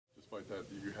like that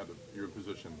you're in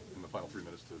position in the final 3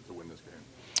 minutes to win this game?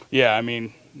 Yeah, I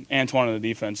mean, Antoine and the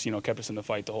defense, kept us in the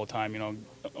fight the whole time.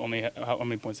 Only how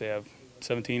many points they have?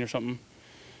 17 or something.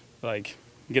 Like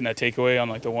getting that takeaway on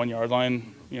like the 1 yard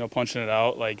line, punching it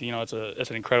out. Like it's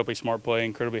an incredibly smart play,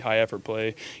 incredibly high effort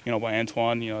play. By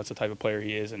Antoine. It's the type of player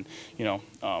he is, and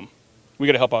we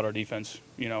got to help out our defense.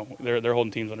 They're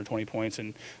holding teams under 20 points,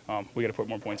 and we got to put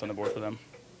more points on the board for them.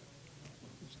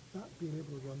 Not being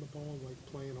able to run the ball, like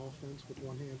playing offense with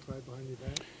one hand tied behind your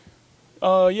back?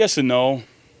 Yes and no.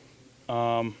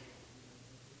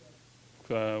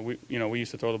 We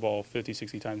used to throw the ball 50,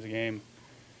 60 times a game,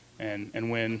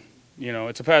 and win.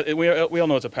 It's a pass. We all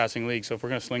know it's a passing league, so if we're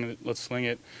gonna sling it, let's sling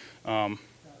it. But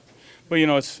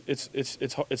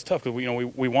it's tough because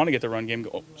we want to get the run game.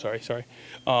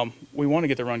 We want to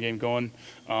get the run game going.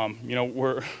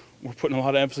 We're putting a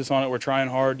lot of emphasis on it. We're trying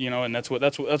hard, and that's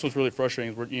what's really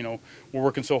frustrating. We're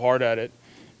working so hard at it,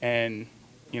 and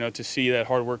to see that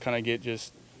hard work kind of get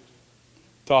just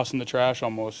tossed in the trash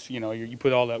almost. You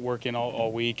put all that work in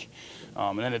all week,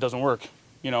 and then it doesn't work.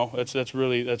 That's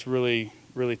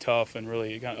really tough and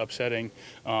really kind of upsetting.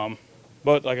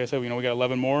 But like I said, we got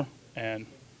 11 more, and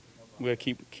we got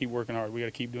to keep working hard. We got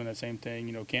to keep doing that same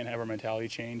thing. Can't have our mentality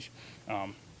change.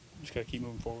 Just got to keep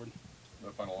moving forward. The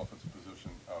final offensive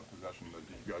possession, do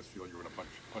you guys feel you were going to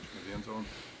punch into the end zone,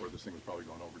 or this thing was probably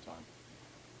going overtime?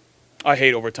 I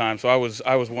hate overtime, so I was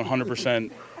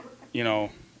 100%.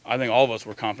 I think all of us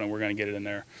were confident we're going to get it in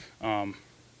there.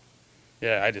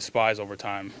 Yeah, I despise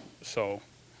overtime. So,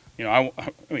 I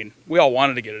mean, we all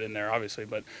wanted to get it in there, obviously,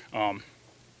 but the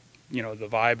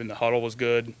vibe in the huddle was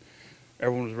good.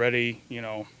 Everyone was ready,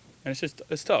 and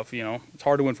it's tough. It's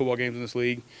hard to win football games in this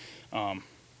league, and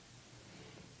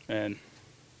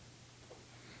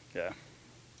yeah.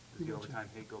 Does the overtime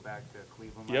hit go back to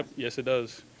Cleveland? Yep. Yes, it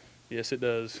does. Yes, it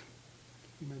does.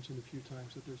 You mentioned a few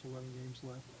times that there's 11 games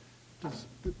left.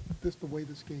 Does the way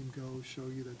this game goes show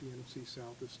you that the NFC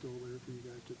South is still there for you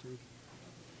guys to take?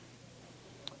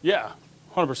 Yeah,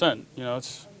 100%.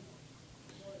 It's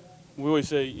we always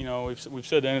say we've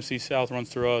said the NFC South runs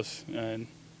through us, and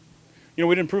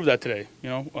we didn't prove that today.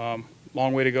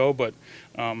 Long way to go, but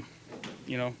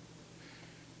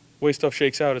way stuff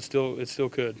shakes out, it still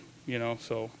could.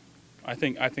 So I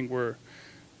think I have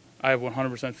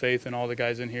 100% faith in all the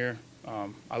guys in here.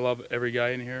 I love every guy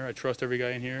in here. I trust every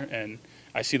guy in here, and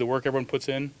I see the work everyone puts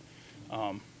in.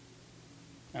 And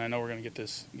I know we're going to get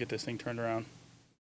this thing turned around.